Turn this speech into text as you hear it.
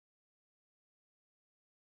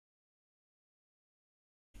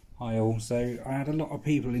Hi all, so I had a lot of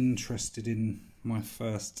people interested in my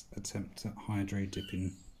first attempt at hydro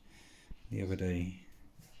dipping the other day.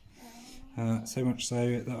 So much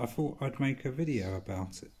so that I thought I'd make a video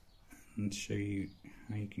about it and show you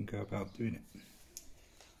how you can go about doing it.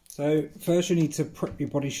 So first you need to prep your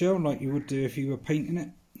body shell like you would do if you were painting it.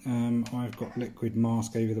 I've got liquid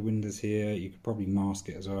mask over the windows here. You could probably mask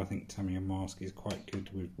it as well. I think Tamiya mask is quite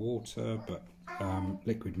good with water, but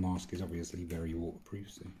liquid mask is obviously very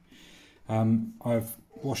waterproof. So I've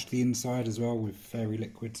washed the inside as well with fairy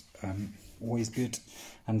liquid, always good,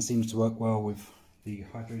 and seems to work well with the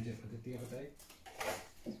hydro dip I did the other day.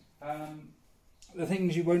 The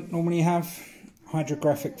things you won't normally have: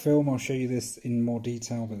 hydrographic film. I'll show you this in more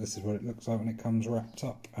detail, but this is what it looks like when it comes wrapped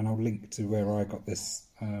up, and I'll link to where I got this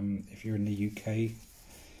if you're in the UK.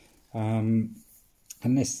 And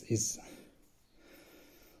this is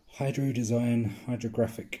Hydro Design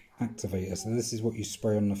hydrographic activator. So this is what you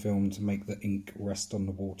spray on the film to make the ink rest on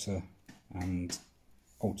the water and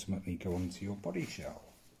ultimately go onto your body shell.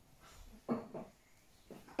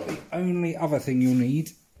 The only other thing you'll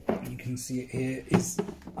need, you can see it here, is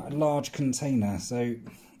a large container. So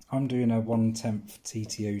I'm doing a 1/10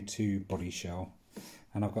 TTO2 body shell,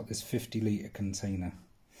 and I've got this 50-litre container.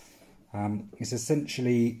 It's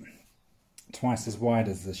essentially twice as wide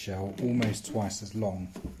as the shell, almost twice as long.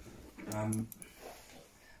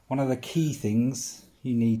 One of the key things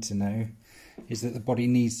you need to know is that the body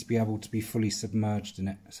needs to be able to be fully submerged in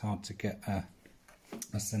it. It's hard to get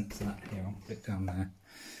a sense of that here. I'll put it down there.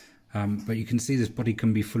 But you can see this body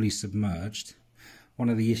can be fully submerged. One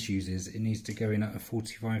of the issues is it needs to go in at a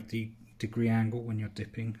 45-degree angle when you're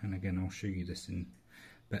dipping, and again I'll show you this in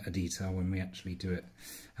better detail when we actually do it.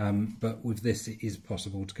 But with this it is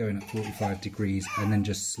possible to go in at 45 degrees and then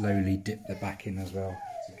just slowly dip the back in as well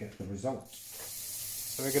to get the result.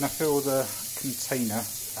 So we're going to fill the container.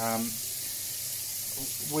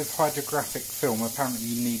 With hydrographic film, apparently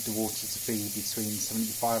you need the water to be between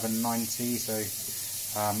 75 and 90, so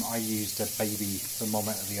I used a baby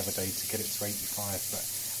thermometer the other day to get it to 85, but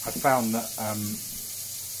I found that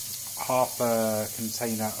half a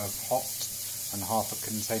container of hot and half a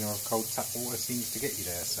container of cold tap water seems to get you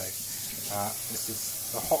there. So this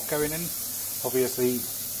is the hot going in. Obviously,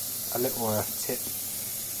 a little tip: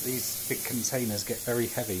 these big containers get very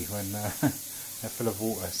heavy when they're full of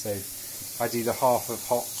water. So I do the half of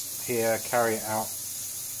hot here, carry it out,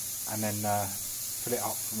 and then fill it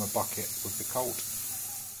up from a bucket with the cold.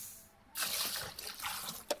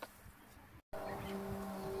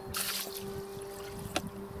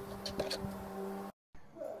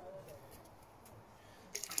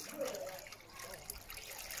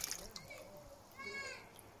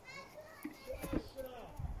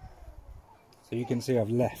 So you can see I've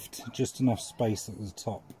left just enough space at the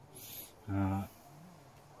top,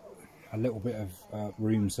 a little bit of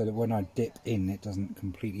room so that when I dip in it doesn't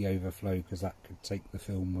completely overflow, because that could take the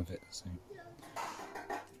film with it.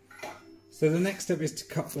 So the next step is to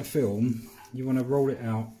cut the film. You want to roll it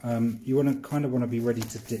out. You want to be ready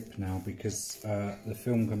to dip now, because the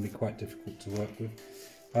film can be quite difficult to work with.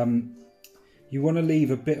 You want to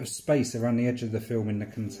leave a bit of space around the edge of the film in the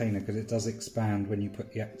container, because it does expand when you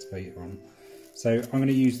put the activator on. So I'm going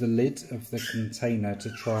to use the lid of the container to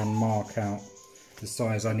try and mark out the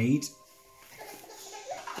size I need.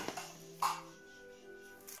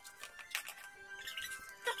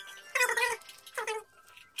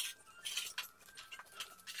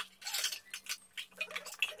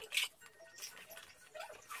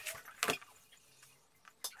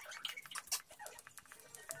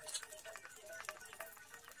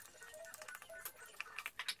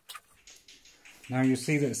 Now you'll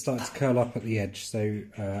see that it starts to curl up at the edge, so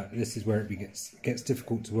this is where it gets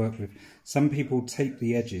difficult to work with. Some people tape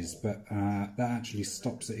the edges, but that actually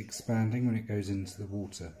stops it expanding when it goes into the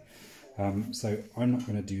water. So I'm not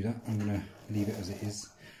going to do that. I'm going to leave it as it is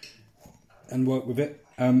and work with it.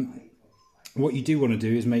 What you do want to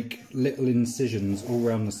do is make little incisions all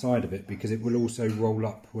around the side of it, because it will also curl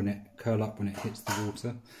up when it hits the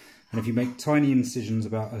water. And if you make tiny incisions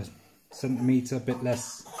about a centimetre, a bit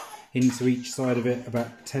less, into each side of it,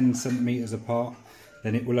 about 10 centimetres apart,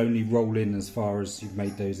 then it will only roll in as far as you've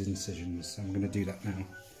made those incisions. So I'm going to do that now.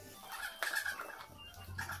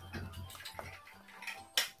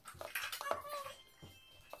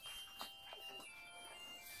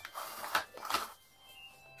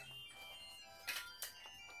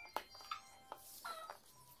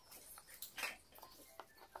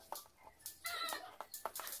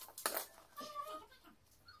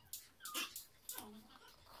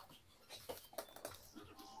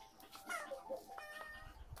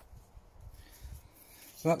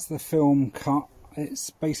 So that's the film cut. it's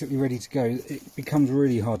basically ready to go. It becomes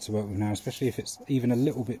really hard to work with now, especially if it's even a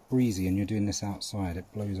little bit breezy and you're doing this outside.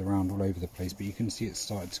 It blows around all over the place, but you can see it's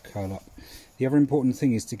started to curl up. The other important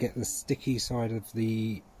thing is to get the sticky side of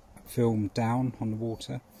the film down on the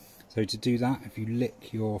water. So to do that, if you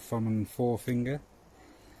lick your thumb and forefinger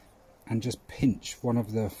and just pinch one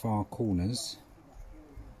of the far corners,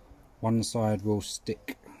 one side will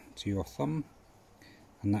stick to your thumb,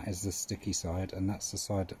 and that is the sticky side, and that's the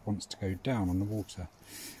side that wants to go down on the water.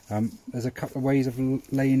 There's a couple of ways of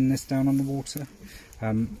laying this down on the water.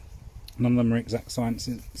 None of them are exact science.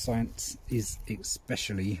 Science is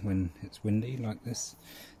especially when it's windy like this.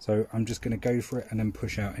 So I'm just going to go for it and then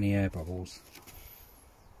push out any air bubbles.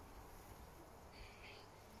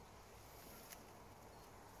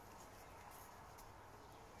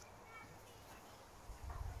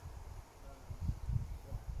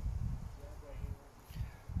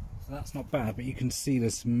 That's not bad, but you can see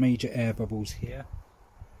there's some major air bubbles here.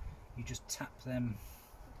 You just tap them.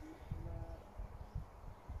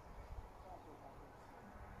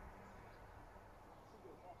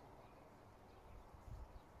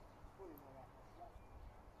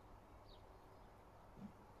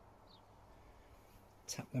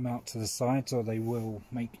 Tap them out to the sides, or they will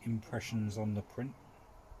make impressions on the print.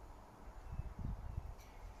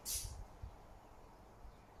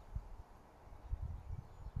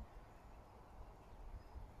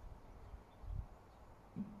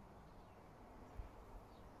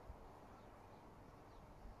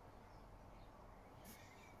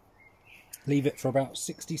 Leave it for about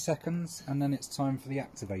 60 seconds and then it's time for the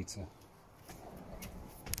activator.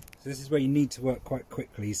 So this is where you need to work quite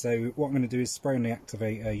quickly. So what I'm going to do is spray on the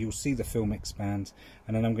activator, you'll see the film expand,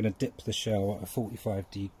 and then I'm going to dip the shell at a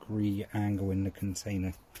 45-degree angle in the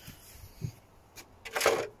container.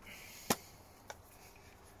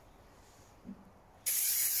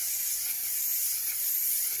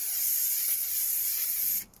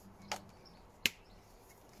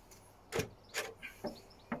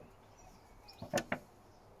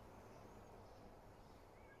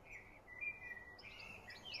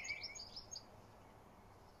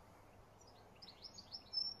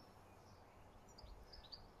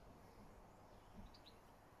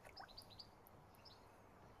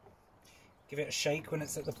 Give it a shake when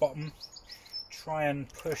it's at the bottom. Try and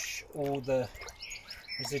push all the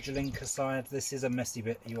residual ink aside. This is a messy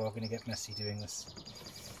bit. You are going to get messy doing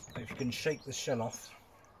this. But if you can shake the shell off,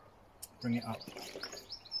 bring it up.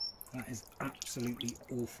 That is absolutely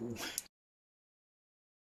awful.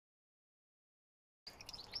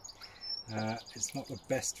 It's not the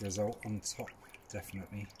best result on top,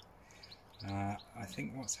 definitely. I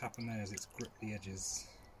think what's happened there is it's gripped the edges.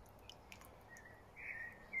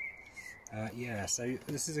 Yeah, so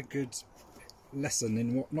this is a good lesson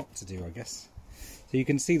in what not to do, I guess. So you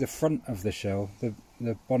can see the front of the shell,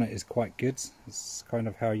 the bonnet is quite good. It's kind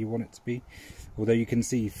of how you want it to be. Although you can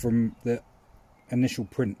see from the initial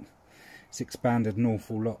print, it's expanded an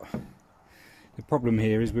awful lot. The problem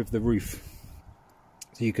here is with the roof.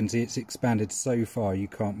 So you can see it's expanded so far you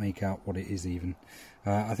can't make out what it is even.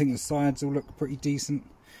 I think the sides all look pretty decent.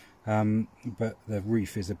 But the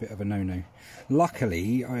roof is a bit of a no-no.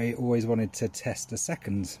 Luckily, I always wanted to test a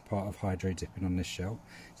second part of hydro dipping on this shell,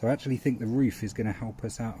 so I actually think the roof is going to help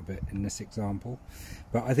us out a bit in this example.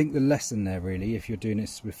 But I think the lesson there really, if you're doing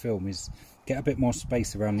this with film, is get a bit more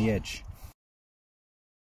space around the edge,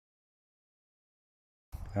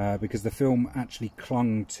 because the film actually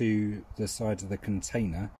clung to the sides of the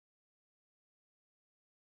container,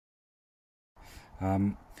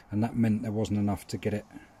 and that meant there wasn't enough to get it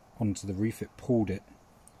onto the roof. It pulled it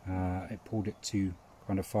too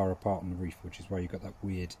kind of far apart on the roof, which is why you got that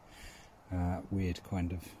weird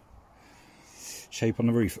kind of shape on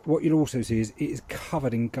the roof. What you'll also see is it is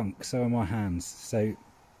covered in gunk, so are my hands. So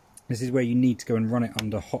this is where you need to go and run it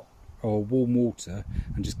under hot or warm water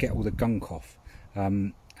and just get all the gunk off.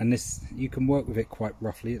 And this, you can work with it quite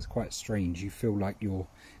roughly. It's quite strange. You feel like you're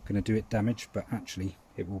going to do it damage, but actually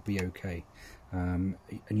it will be okay. And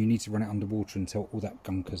you need to run it underwater until all that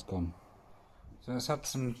gunk has gone. So it's had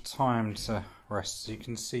some time to rest. So you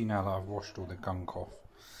can see now that I've washed all the gunk off.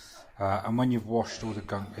 And when you've washed all the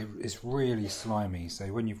gunk, it's really slimy. So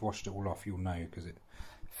when you've washed it all off, you'll know, because it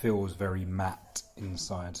feels very matte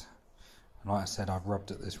inside. And like I said, I've rubbed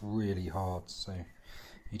at this really hard, so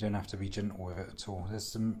you don't have to be gentle with it at all. There's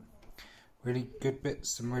some really good bits,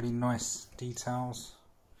 some really nice details.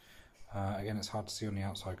 Again, it's hard to see on the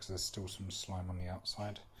outside because there's still some slime on the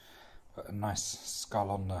outside, but a nice skull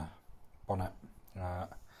on the bonnet,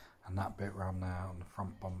 and that bit around there on the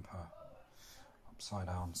front bumper, upside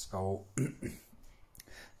down skull.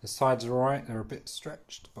 The sides are alright, they're a bit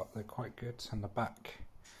stretched, but they're quite good. And the back,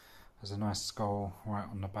 there's a nice skull right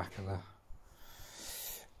on the back of the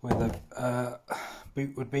where the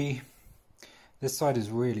boot would be. This side is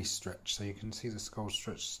really stretched, so you can see the skull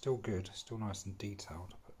stretched. Still good, still nice and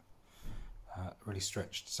detailed, but really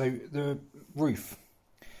stretched. So the roof,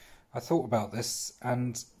 I thought about this,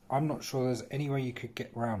 and I'm not sure there's any way you could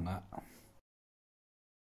get around that.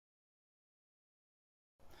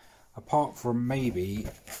 Apart from maybe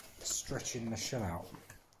stretching the shell out.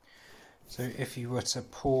 So if you were to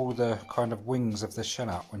pull the kind of wings of the shell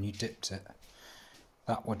out when you dipped it,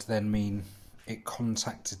 that would then mean it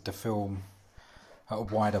contacted the film at a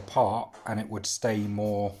wider part and it would stay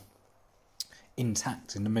more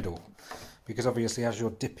intact in the middle. Because obviously as you're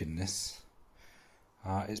dipping this,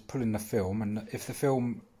 it's pulling the film, and if the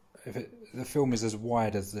film is as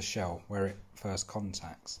wide as the shell where it first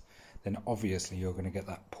contacts, then obviously you're going to get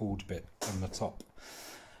that pulled bit on the top.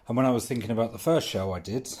 And when I was thinking about the first shell I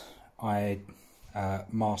did, I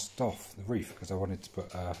masked off the reef because I wanted to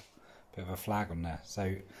put a bit of a flag on there.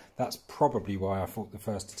 So that's probably why I thought the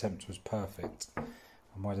first attempt was perfect,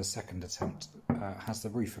 and why the second attempt has the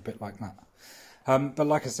reef a bit like that. But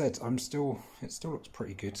like I said, it still looks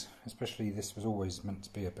pretty good, especially this was always meant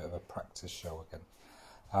to be a bit of a practice shell again.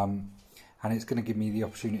 And it's going to give me the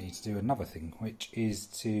opportunity to do another thing, which is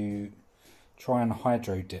to try and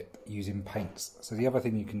hydro dip using paints. So the other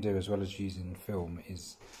thing you can do as well as using film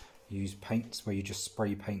is use paints, where you just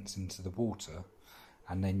spray paints into the water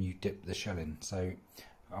and then you dip the shell in. So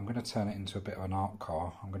I'm going to turn it into a bit of an art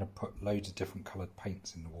car. I'm going to put loads of different coloured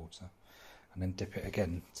paints in the water and then dip it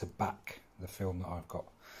again to back the film that I've got.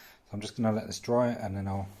 So I'm just going to let this dry and then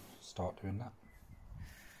I'll start doing that.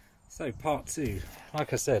 So part 2,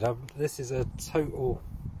 like I said, this is a total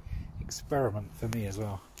experiment for me as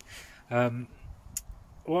well. What I'm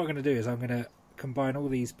going to do is I'm going to combine all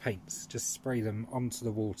these paints, just spray them onto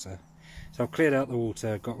the water. So I've cleared out the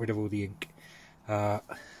water, got rid of all the ink.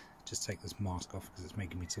 Just take this mask off because it's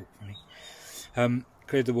making me talk funny.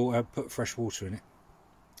 Cleared the water, put fresh water in it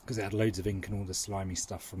because it had loads of ink and all the slimy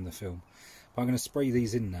stuff from the film. But I'm going to spray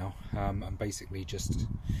these in now and basically just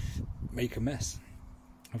make a mess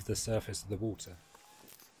of the surface of the water.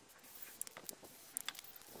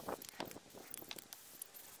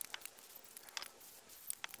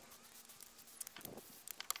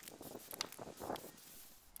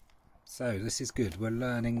 So this is good, we're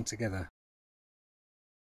learning together.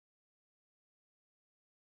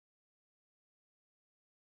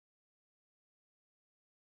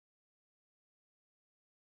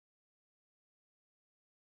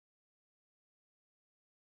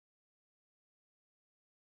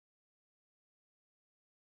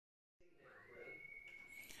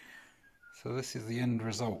 So this is the end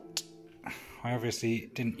result. I obviously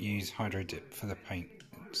didn't use hydro dip for the paint,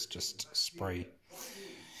 it's just spray.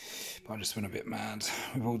 But I just went a bit mad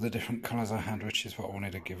with all the different colours I had, which is what I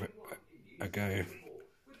wanted to give it a go.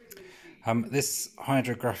 This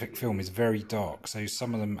hydrographic film is very dark, so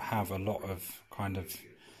some of them have a lot of kind of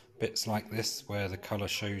bits like this where the colour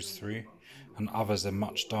shows through, and others are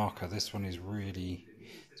much darker. This one is really,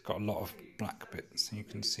 it's got a lot of black bits, you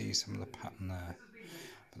can see some of the pattern there.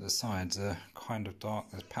 But the sides are kind of dark,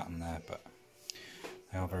 there's pattern there, but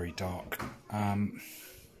they are very dark.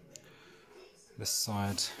 This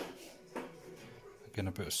side, again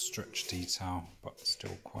a bit of stretch detail, but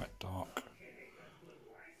still quite dark.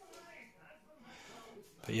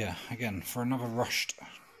 But yeah, again, for another rush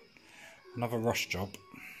job,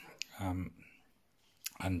 and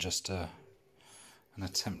just an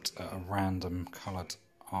attempt at a random coloured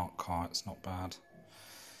art car, it's not bad.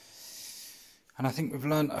 And I think we've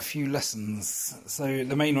learned a few lessons. So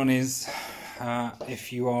the main one is,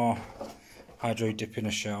 if you are hydro dipping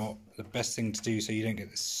a shell, the best thing to do so you don't get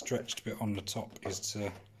this stretched bit on the top is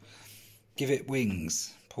to give it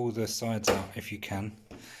wings. Pull the sides out if you can,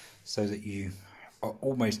 so that you are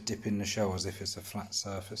almost dipping the shell as if it's a flat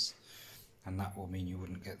surface, and that will mean you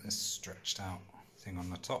wouldn't get this stretched out thing on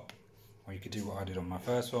the top. Or you could do what I did on my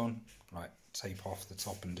first one, like tape off the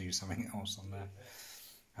top and do something else on there.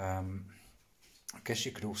 I guess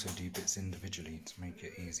you could also do bits individually to make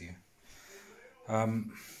it easier.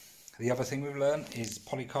 The other thing we've learned is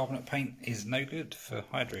polycarbonate paint is no good for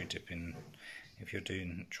hydro dipping if you're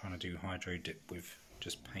trying to do hydro dip with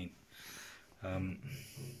just paint.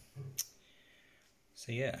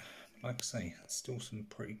 So yeah, like I say, there's still some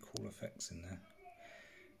pretty cool effects in there.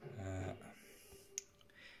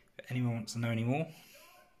 If anyone wants to know any more,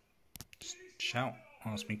 just shout,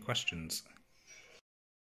 ask me questions.